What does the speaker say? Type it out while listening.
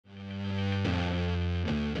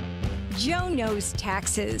Joe knows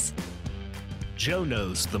taxes. Joe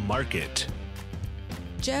knows the market.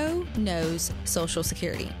 Joe knows Social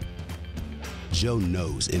Security. Joe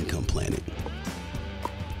knows income planning.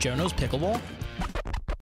 Joe knows pickleball?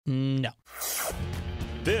 No.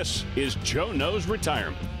 This is Joe Knows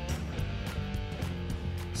Retirement.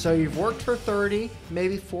 So you've worked for 30,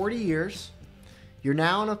 maybe 40 years. You're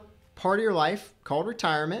now in a part of your life called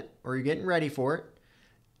retirement, or you're getting ready for it.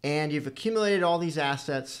 And you've accumulated all these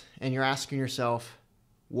assets, and you're asking yourself,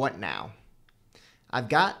 what now? I've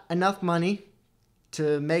got enough money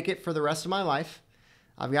to make it for the rest of my life.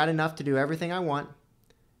 I've got enough to do everything I want.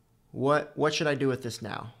 What should I do with this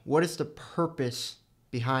now? What is the purpose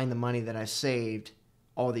behind the money that I saved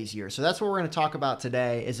all these years? So that's what we're going to talk about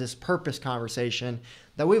today, is this purpose conversation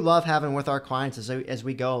that we love having with our clients as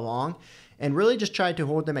we go along, and really just try to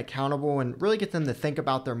hold them accountable and really get them to think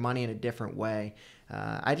about their money in a different way.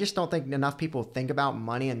 I just don't think enough people think about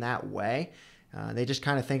money in that way. They just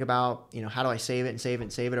kind of think about, how do I save it and save it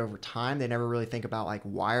and save it over time? They never really think about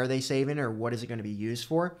why are they saving or what is it going to be used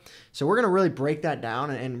for? So we're going to really break that down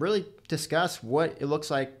and really discuss what it looks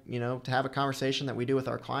like, to have a conversation that we do with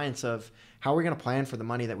our clients of how we're going to plan for the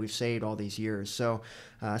money that we've saved all these years. So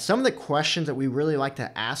some of the questions that we really like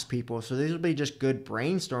to ask people, so these will be just good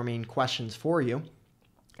brainstorming questions for you.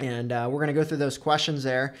 And we're going to go through those questions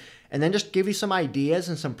there and then just give you some ideas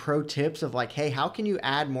and some pro tips of hey, how can you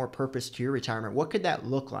add more purpose to your retirement? What could that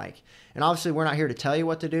look like? And obviously, we're not here to tell you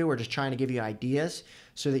what to do. We're just trying to give you ideas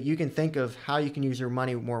so that you can think of how you can use your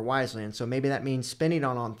money more wisely. And so maybe that means spending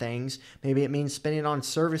on things. Maybe it means spending on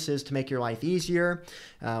services to make your life easier,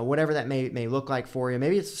 whatever that may look like for you.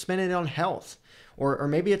 Maybe it's spending it on health. Or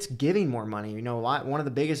maybe it's giving more money. One of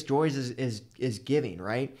the biggest joys is giving,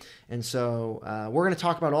 right? And so we're going to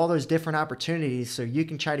talk about all those different opportunities so you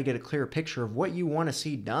can try to get a clear picture of what you want to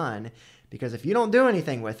see done. Because if you don't do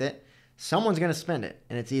anything with it, someone's going to spend it.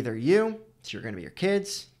 And it's either you, it's going to be your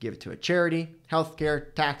kids, give it to a charity,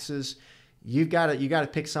 healthcare, taxes. You've got to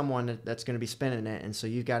pick someone that's going to be spending it. And so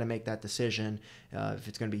you've got to make that decision if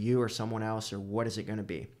it's going to be you or someone else, or what is it going to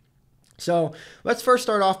be. So let's first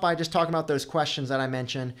start off by just talking about those questions that I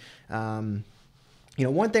mentioned. One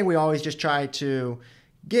thing we always just try to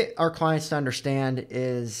get our clients to understand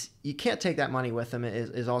is you can't take that money with them,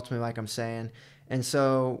 is ultimately like I'm saying. And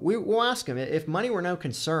so we'll ask them, if money were no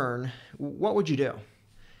concern, what would you do?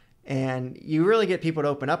 And you really get people to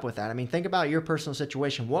open up with that. I mean, think about your personal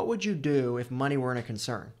situation. What would you do if money weren't a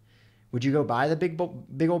concern? Would you go buy the big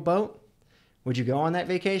old boat? Would you go on that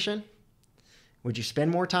vacation? Would you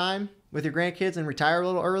spend more time with your grandkids and retire a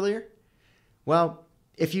little earlier? Well,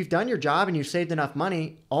 if you've done your job and you've saved enough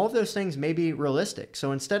money, all of those things may be realistic.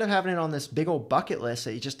 So instead of having it on this big old bucket list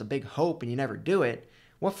that is just a big hope and you never do it,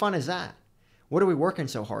 what fun is that? What are we working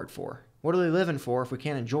so hard for? What are we living for if we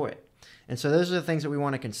can't enjoy it? And so those are the things that we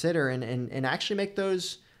want to consider and actually make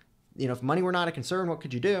those, if money were not a concern, what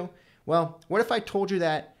could you do? Well, what if I told you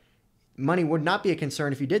that money would not be a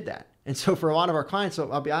concern if you did that? And so for a lot of our clients,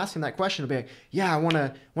 I'll be asking that question. I'll be like, yeah, I want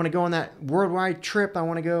to go on that worldwide trip. I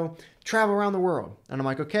want to go travel around the world. And I'm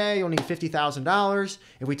like, okay, you'll need $50,000.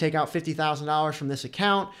 If we take out $50,000 from this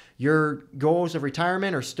account, your goals of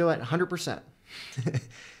retirement are still at 100%.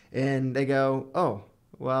 And they go, oh,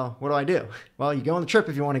 well, what do I do? Well, you go on the trip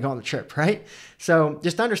if you want to go on the trip, right? So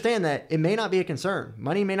just understand that it may not be a concern.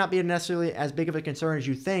 Money may not be necessarily as big of a concern as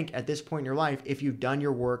you think at this point in your life if you've done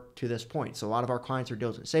your work to this point. So a lot of our clients are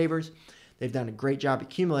diligent savers. They've done a great job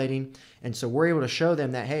accumulating. And so we're able to show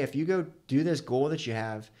them that, hey, if you go do this goal that you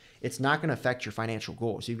have, it's not going to affect your financial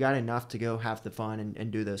goals. You've got enough to go have the fun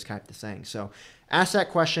and do those type of things. So ask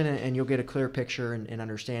that question and you'll get a clear picture and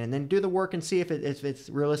understand. And then do the work and see if it's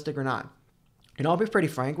realistic or not. And I'll be pretty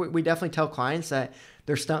frank, we definitely tell clients that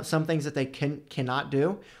there's some things that they cannot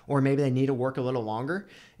do, or maybe they need to work a little longer.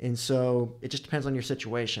 And so it just depends on your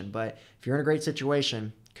situation. But if you're in a great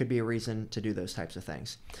situation, could be a reason to do those types of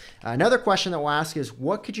things. Another question that we'll ask is,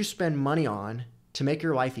 what could you spend money on to make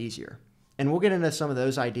your life easier? And we'll get into some of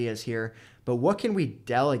those ideas here, but what can we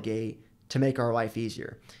delegate to make our life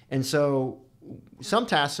easier? And so some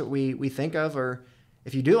tasks that we think of are,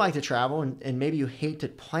 if you do like to travel and maybe you hate to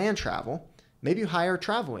plan travel, maybe you hire a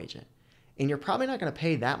travel agent. And you're probably not going to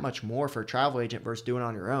pay that much more for a travel agent versus doing it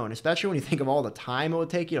on your own, especially when you think of all the time it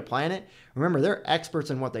would take you to plan it. Remember, they're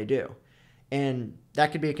experts in what they do. And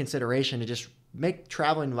that could be a consideration to just make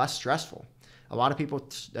traveling less stressful. A lot of people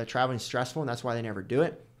traveling is stressful, and that's why they never do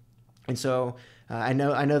it. And so I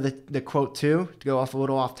know the quote too, to go off a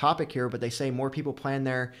little off topic here, but they say more people plan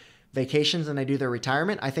their vacations than they do their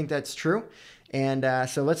retirement. I think that's true. And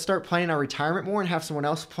so let's start planning our retirement more and have someone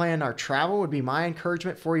else plan our travel would be my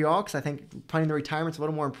encouragement for you all, because I think planning the retirement's a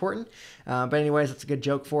little more important. But anyways, that's a good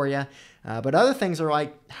joke for you. But other things are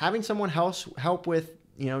like having someone help with,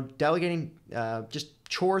 delegating just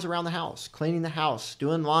chores around the house, cleaning the house,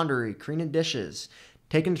 doing laundry, cleaning dishes,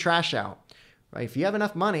 taking the trash out. Right? If you have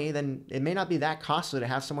enough money, then it may not be that costly to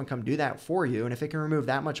have someone come do that for you. And if it can remove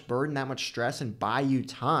that much burden, that much stress, and buy you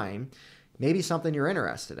time, maybe something you're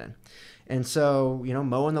interested in. And so,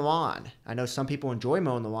 mowing the lawn. I know some people enjoy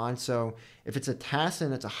mowing the lawn. So if it's a task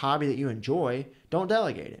and it's a hobby that you enjoy, don't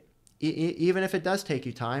delegate it. Even if it does take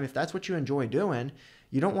you time, if that's what you enjoy doing,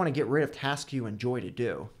 you don't want to get rid of tasks you enjoy to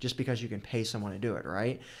do just because you can pay someone to do it,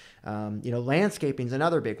 right? Landscaping is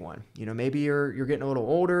another big one. Maybe you're getting a little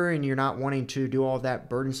older and you're not wanting to do all of that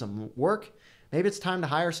burdensome work. Maybe it's time to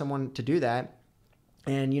hire someone to do that.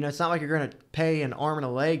 And, it's not like you're going to pay an arm and a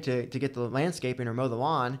leg to get the landscaping or mow the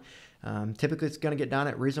lawn. Typically, it's going to get done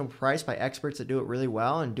at reasonable price by experts that do it really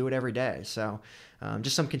well and do it every day. So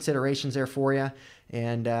just some considerations there for you.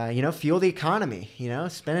 And, fuel the economy.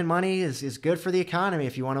 Spending money is good for the economy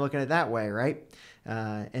if you want to look at it that way, right?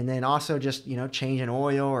 And then also just, changing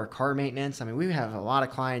oil or car maintenance. I mean, we have a lot of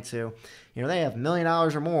clients who, they have $1 million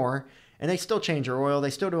or more, and they still change their oil.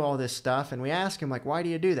 They still do all this stuff. And we ask them, like, why do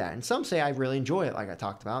you do that? And some say, I really enjoy it, like I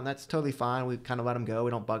talked about. And that's totally fine. We kind of let them go.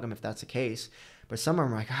 We don't bug them if that's the case. But some of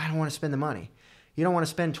them are like, I don't want to spend the money. You don't want to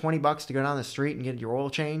spend $20 to go down the street and get your oil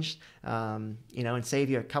changed, and save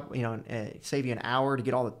you a couple, save you an hour to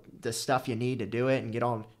get all the stuff you need to do it and get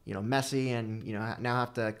all, messy and, now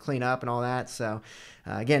have to clean up and all that. So,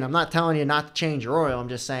 again, I'm not telling you not to change your oil. I'm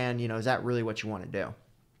just saying, is that really what you want to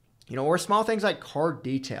do? Or small things like car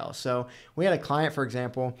details. So we had a client, for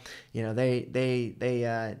example,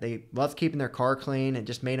 they loved keeping their car clean and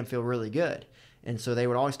just made them feel really good. And so they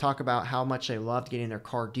would always talk about how much they loved getting their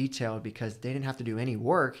car detailed because they didn't have to do any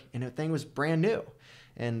work and the thing was brand new.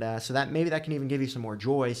 And so that maybe that can even give you some more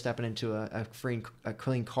joy stepping into a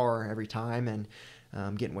clean car every time and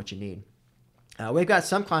getting what you need. We've got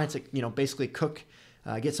some clients that basically cook,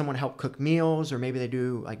 get someone to help cook meals, or maybe they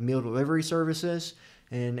do like meal delivery services.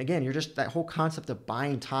 And again, that whole concept of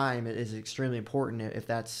buying time is extremely important if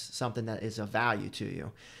that's something that is of value to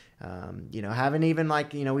you. Having even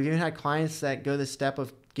we've even had clients that go the step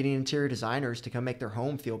of getting interior designers to come make their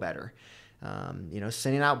home feel better.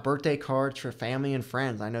 Sending out birthday cards for family and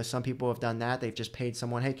friends. I know some people have done that. They've just paid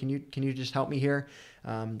someone, hey, can you just help me here?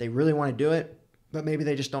 They really want to do it, but maybe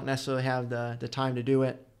they just don't necessarily have the time to do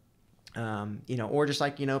it. Or just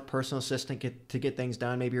personal assistant to get things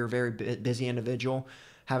done. Maybe you're a very busy individual.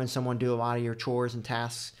 Having someone do a lot of your chores and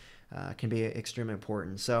tasks can be extremely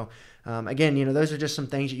important. So again, those are just some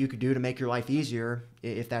things that you could do to make your life easier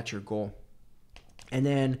if that's your goal. And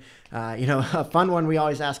then, a fun one we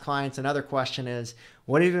always ask clients, another question is,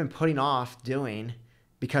 what have you been putting off doing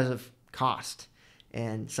because of cost?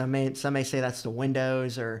 And some may say that's the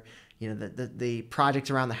windows, or, the projects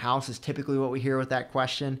around the house is typically what we hear with that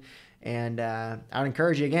question. And I would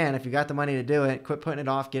encourage you, again, if you got the money to do it, quit putting it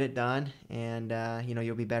off, get it done, and,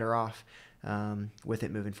 you'll be better off with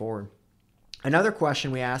it moving forward. Another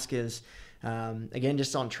question we ask is, again,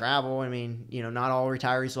 just on travel. I mean, not all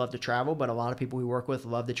retirees love to travel, but a lot of people we work with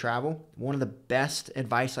love to travel. One of the best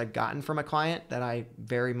advice I've gotten from a client that I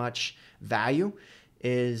very much value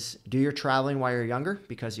is do your traveling while you're younger,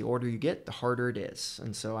 because the older you get, the harder it is.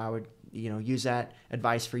 And so I would, use that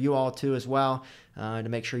advice for you all too as well, to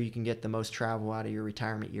make sure you can get the most travel out of your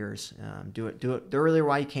retirement years. Do it thoroughly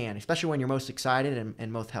while you can, especially when you're most excited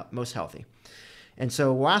and most healthy. And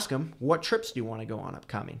so we'll ask them, what trips do you want to go on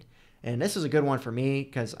upcoming? And this is a good one for me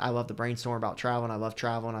because I love to brainstorm about travel, and I love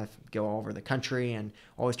travel, and I go all over the country and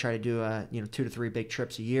always try to do 2 to 3 big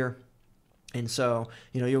trips a year. And so,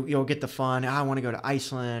 you'll get the fun. I want to go to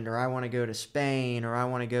Iceland, or I want to go to Spain, or I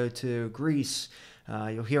want to go to Greece.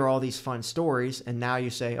 You'll hear all these fun stories, and now you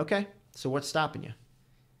say, okay, so what's stopping you?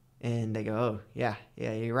 And they go, oh, yeah,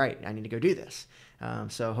 you're right. I need to go do this.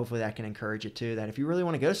 So hopefully that can encourage you too, that if you really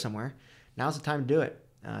want to go somewhere, now's the time to do it.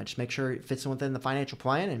 Just make sure it fits within the financial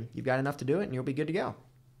plan and you've got enough to do it, and you'll be good to go.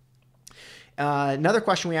 Another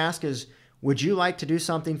question we ask is, would you like to do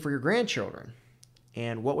something for your grandchildren?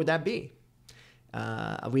 And what would that be?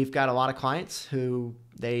 We've got a lot of clients who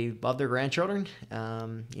they love their grandchildren.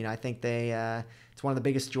 I think it's one of the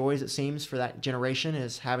biggest joys, it seems, for that generation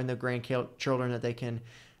is having the grandchildren that they can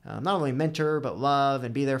not only mentor but love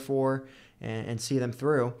and be there for and see them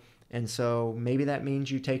through. And so maybe that means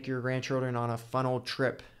you take your grandchildren on a fun old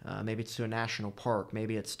trip. Maybe it's to a national park.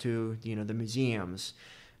 Maybe it's to, the museums.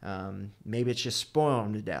 Maybe it's just spoiling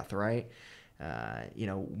them to death, right?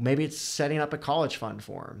 Maybe it's setting up a college fund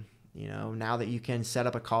for them. Now that you can set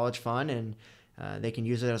up a college fund and they can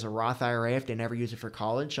use it as a Roth IRA if they never use it for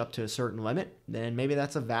college up to a certain limit, then maybe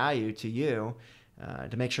that's a value to you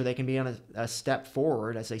to make sure they can be on a step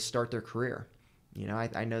forward as they start their career.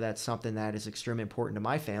 I know that's something that is extremely important to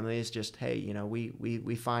my family is just, hey,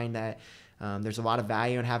 we find that there's a lot of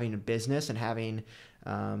value in having a business and having,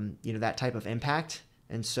 that type of impact.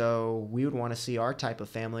 And so we would want to see our type of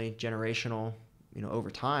family generational, over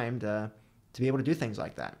time to be able to do things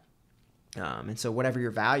like that. And so whatever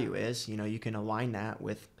your value is, you can align that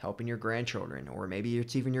with helping your grandchildren, or maybe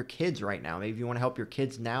it's even your kids right now. Maybe you want to help your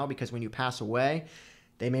kids now because when you pass away,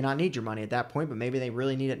 they may not need your money at that point, but maybe they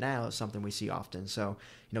really need it now. It's something we see often. So,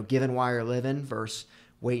 giving while you're living versus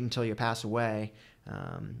wait until you pass away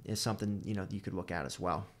is something, you could look at as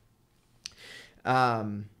well.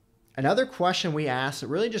 Another question we ask that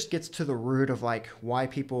really just gets to the root of like why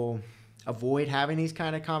people avoid having these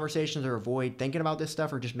kind of conversations or avoid thinking about this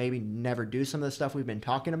stuff or just maybe never do some of the stuff we've been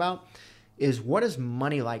talking about is, what is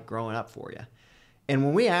money like growing up for you? And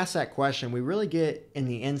when we ask that question, we really get in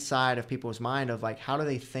the inside of people's mind of like, how do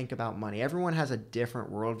they think about money? Everyone has a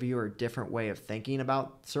different worldview or a different way of thinking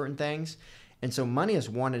about certain things. And so money is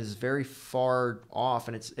one that is very far off.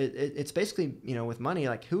 And it's basically, with money,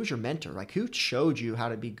 like, who's your mentor? Like, who showed you how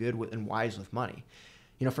to be good with and wise with money?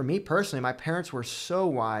 For me personally, my parents were so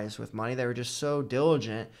wise with money. They were just so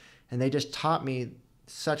diligent, and they just taught me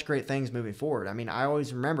such great things moving forward. I mean, I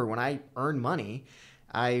always remember when I earned money,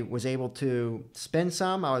 I was able to spend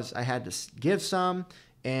some, I had to give some,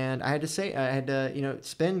 and I had to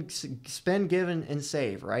spend, give, and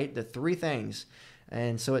save, right? The three things.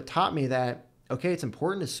 And so it taught me that, okay, it's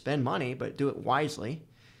important to spend money, but do it wisely.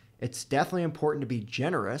 It's definitely important to be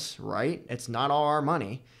generous, right? It's not all our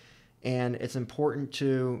money. And it's important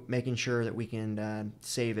to making sure that we can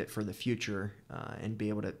save it for the future and be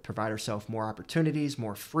able to provide ourselves more opportunities,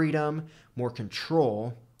 more freedom, more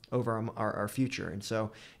control over our future. And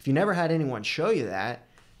so if you never had anyone show you that,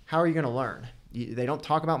 how are you going to learn? They don't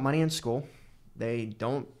talk about money in school. They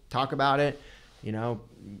don't talk about it.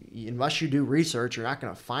 Unless you do research, you're not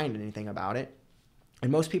going to find anything about it.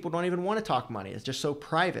 And most people don't even want to talk money. It's just so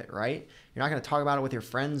private, right? You're not going to talk about it with your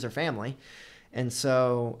friends or family. And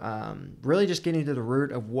so really just getting to the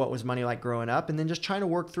root of what was money like growing up, and then just trying to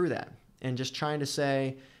work through that and just trying to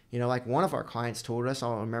say, like one of our clients told us,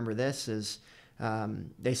 I'll remember this, is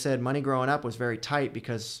they said money growing up was very tight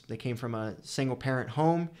because they came from a single parent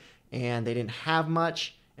home and they didn't have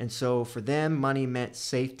much. And so for them, money meant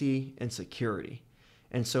safety and security.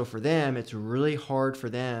 And so for them, it's really hard for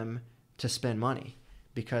them to spend money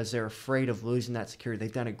because they're afraid of losing that security.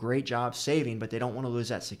 They've done a great job saving, but they don't want to lose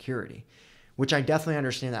that security, which I definitely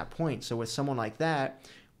understand that point. So with someone like that,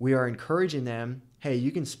 we are encouraging them, hey,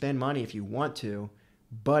 you can spend money if you want to,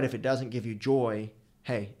 but if it doesn't give you joy,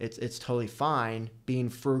 hey, it's totally fine. Being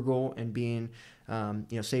frugal and being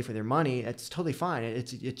safe with your money, it's totally fine.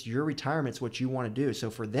 It's your retirement. It's what you want to do. So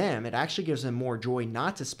for them, it actually gives them more joy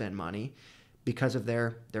not to spend money because of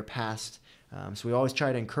their past. So we always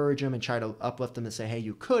try to encourage them and try to uplift them and say, hey,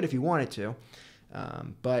 you could if you wanted to.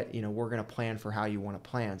 But we're going to plan for how you want to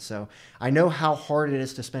plan. So I know how hard it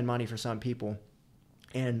is to spend money for some people.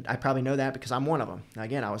 And I probably know that because I'm one of them.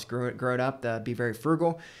 Again, I was growing up to be very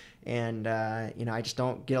frugal. And, I just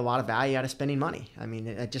don't get a lot of value out of spending money. I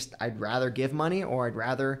mean, I'd rather give money, or I'd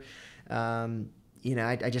rather,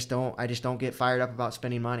 I just don't get fired up about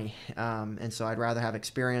spending money. And so I'd rather have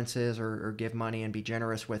experiences or give money and be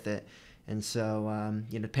generous with it. And so,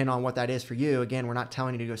 depending on what that is for you, again, we're not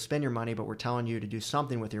telling you to go spend your money, but we're telling you to do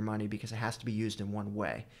something with your money because it has to be used in one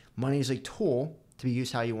way. Money is a tool to be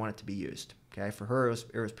used how you want it to be used. Okay. For her,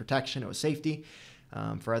 it was protection. It was safety.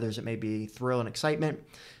 For others, it may be thrill and excitement.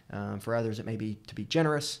 For others, it may be to be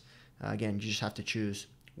generous. Again, you just have to choose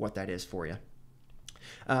what that is for you.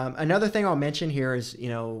 Another thing I'll mention here is,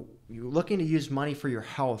 you're looking to use money for your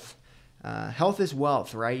health. Health is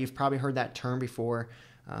wealth, right? You've probably heard that term before.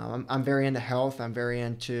 I'm very into health. I'm very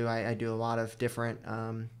into, I do a lot of different,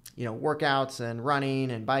 workouts and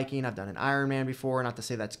running and biking. I've done an Ironman before. Not to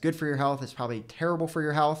say that's good for your health. It's probably terrible for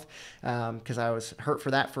your health because I was hurt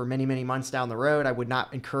for that for many, many months down the road. I would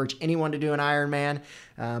not encourage anyone to do an Ironman,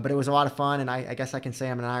 but it was a lot of fun. And I guess I can say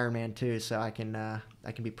I'm an Ironman too, so I can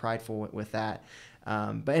be prideful with that.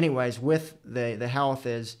 But anyways, with the health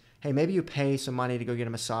is, hey, maybe you pay some money to go get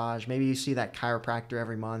a massage. Maybe you see that chiropractor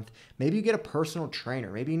every month. Maybe you get a personal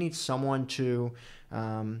trainer. Maybe you need someone to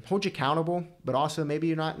hold you accountable, but also maybe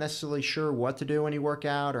you're not necessarily sure what to do when you work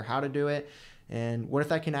out or how to do it. And what if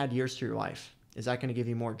that can add years to your life? Is that going to give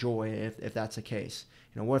you more joy if that's the case?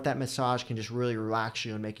 What if that massage can just really relax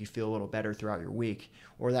you and make you feel a little better throughout your week?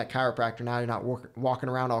 Or that chiropractor, now you're not walking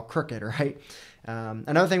around all crooked, right?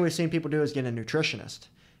 Another thing we've seen people do is get a nutritionist.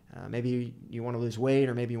 Maybe you want to lose weight,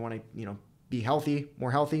 or maybe you want to, be healthy,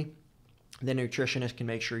 more healthy. The nutritionist can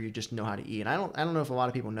make sure you just know how to eat. And I don't know if a lot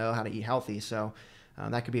of people know how to eat healthy, so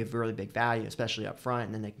that could be a really big value, especially up front,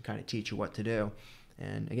 and then they can kind of teach you what to do.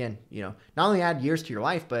 And again, not only add years to your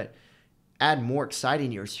life, but add more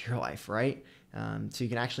exciting years to your life, right? So you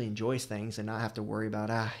can actually enjoy things and not have to worry about,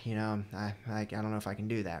 I don't know if I can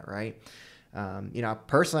do that, right?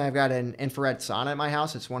 Personally, I've got an infrared sauna at my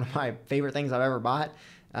house. It's one of my favorite things I've ever bought.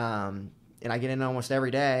 And I get in almost every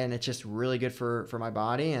day, and it's just really good for my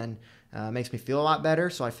body, and makes me feel a lot better.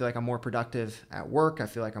 So I feel like I'm more productive at work. I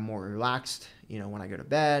feel like I'm more relaxed, when I go to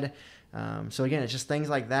bed. So again, it's just things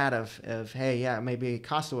like that of hey, yeah, maybe it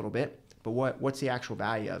costs a little bit, but what's the actual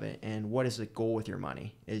value of it? And what is the goal with your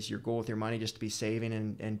money? Is your goal with your money just to be saving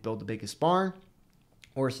and build the biggest barn?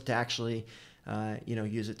 Or is it to actually,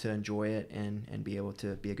 use it to enjoy it and be able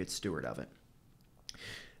to be a good steward of it?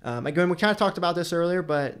 Again, we kind of talked about this earlier,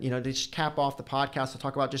 but, to just cap off the podcast, I'll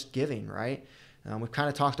talk about just giving, right? We've kind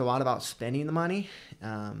of talked a lot about spending the money,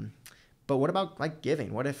 but what about like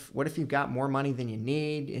giving? What if you've got more money than you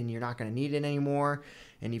need and you're not going to need it anymore,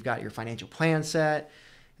 and you've got your financial plan set?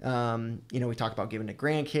 We talk about giving to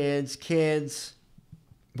grandkids, kids,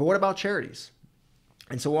 but what about charities?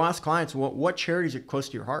 And so we'll ask clients, what charities are close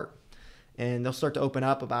to your heart? And they'll start to open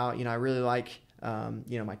up about, I really like,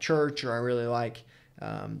 my church, or I really like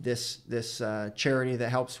this charity that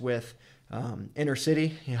helps with inner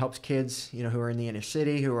city. It helps kids, who are in the inner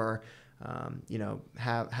city, who are,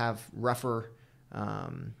 have rougher,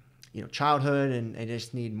 childhood and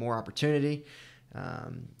just need more opportunity.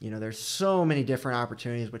 There's so many different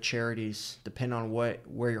opportunities with charities, depending on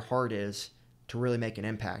where your heart is, to really make an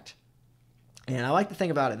impact. And I like to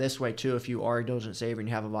think about it this way too. If you are a diligent saver and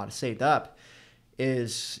you have a lot saved up,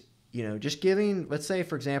 is, just giving, let's say,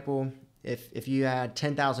 for example, if you had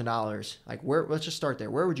 $10,000, let's just start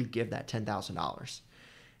there. Where would you give that $10,000?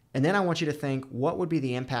 And then I want you to think, what would be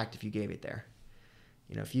the impact if you gave it there?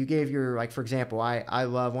 If you gave for example, I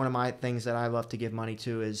love, one of my things that I love to give money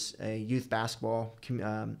to is a youth basketball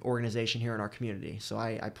organization here in our community. So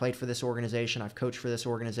I played for this organization, I've coached for this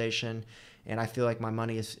organization, and I feel like my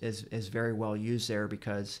money is very well used there,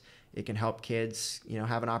 because it can help kids,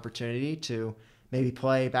 have an opportunity to maybe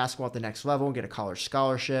play basketball at the next level, get a college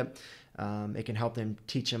scholarship. It can help them,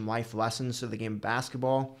 teach them life lessons through the game of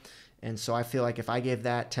basketball. And so I feel like if I gave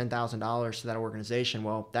that $10,000 to that organization,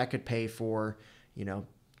 well, that could pay for,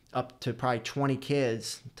 up to probably 20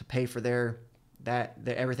 kids to pay for their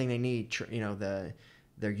everything they need,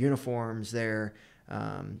 their uniforms, their,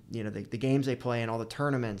 the games they play in, all the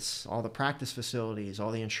tournaments, all the practice facilities,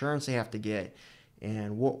 all the insurance they have to get.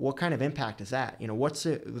 And what kind of impact is that? What's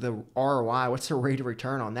the ROI? What's the rate of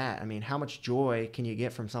return on that? I mean, how much joy can you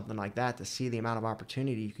get from something like that, to see the amount of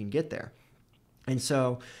opportunity you can get there? And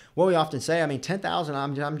so what we often say, I mean, 10,000,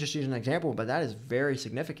 I'm just using an example, but that is very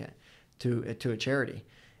significant to a charity.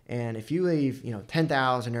 And if you leave,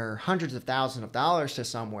 10,000 or hundreds of thousands of dollars to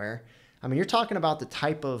somewhere, I mean, you're talking about the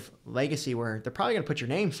type of legacy where they're probably going to put your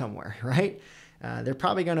name somewhere, right? They're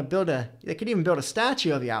probably going to they could even build a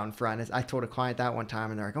statue of you out in front. I told a client that one time,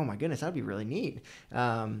 and they're like, oh my goodness, that'd be really neat.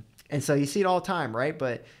 And so you see it all the time, right?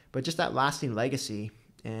 But just that lasting legacy,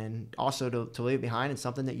 and also to leave behind, is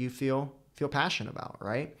something that you feel passionate about,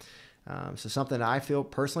 right? So something that I feel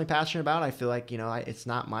personally passionate about. I feel like, it's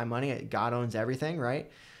not my money. God owns everything,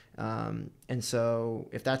 right? And so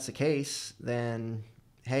if that's the case, then,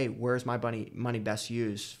 hey, where's my money best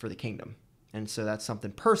used for the kingdom? And so that's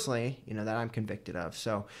something personally, that I'm convicted of.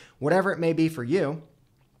 So whatever it may be for you,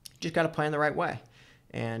 just got to plan the right way.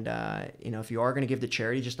 And, if you are going to give to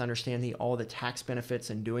charity, just understand all the tax benefits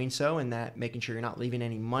in doing so, and that making sure you're not leaving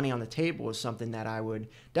any money on the table is something that I would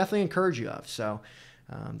definitely encourage you of. So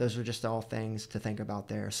those are just all things to think about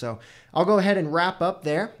there. So I'll go ahead and wrap up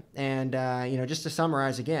there. And, just to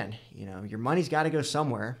summarize again, your money's got to go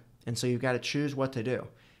somewhere. And so you've got to choose what to do.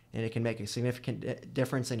 And it can make a significant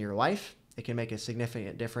difference in your life. It can make a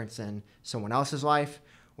significant difference in someone else's life,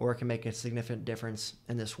 or it can make a significant difference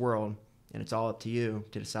in this world. And it's all up to you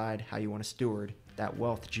to decide how you want to steward that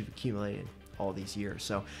wealth that you've accumulated all these years.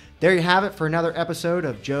 So there you have it for another episode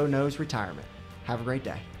of Joe Knows Retirement. Have a great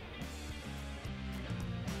day.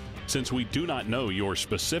 Since we do not know your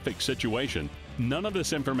specific situation, none of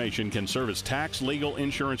this information can serve as tax, legal,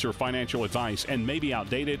 insurance, or financial advice, and may be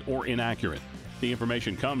outdated or inaccurate. The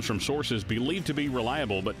information comes from sources believed to be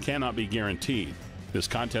reliable but cannot be guaranteed. This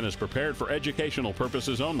content is prepared for educational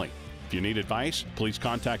purposes only. If you need advice, please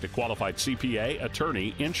contact a qualified CPA,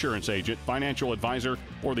 attorney, insurance agent, financial advisor,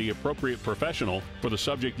 or the appropriate professional for the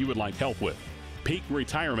subject you would like help with. Peak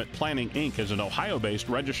Retirement Planning, Inc. is an Ohio-based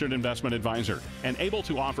registered investment advisor and able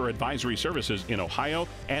to offer advisory services in Ohio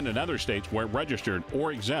and in other states where registered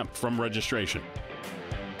or exempt from registration.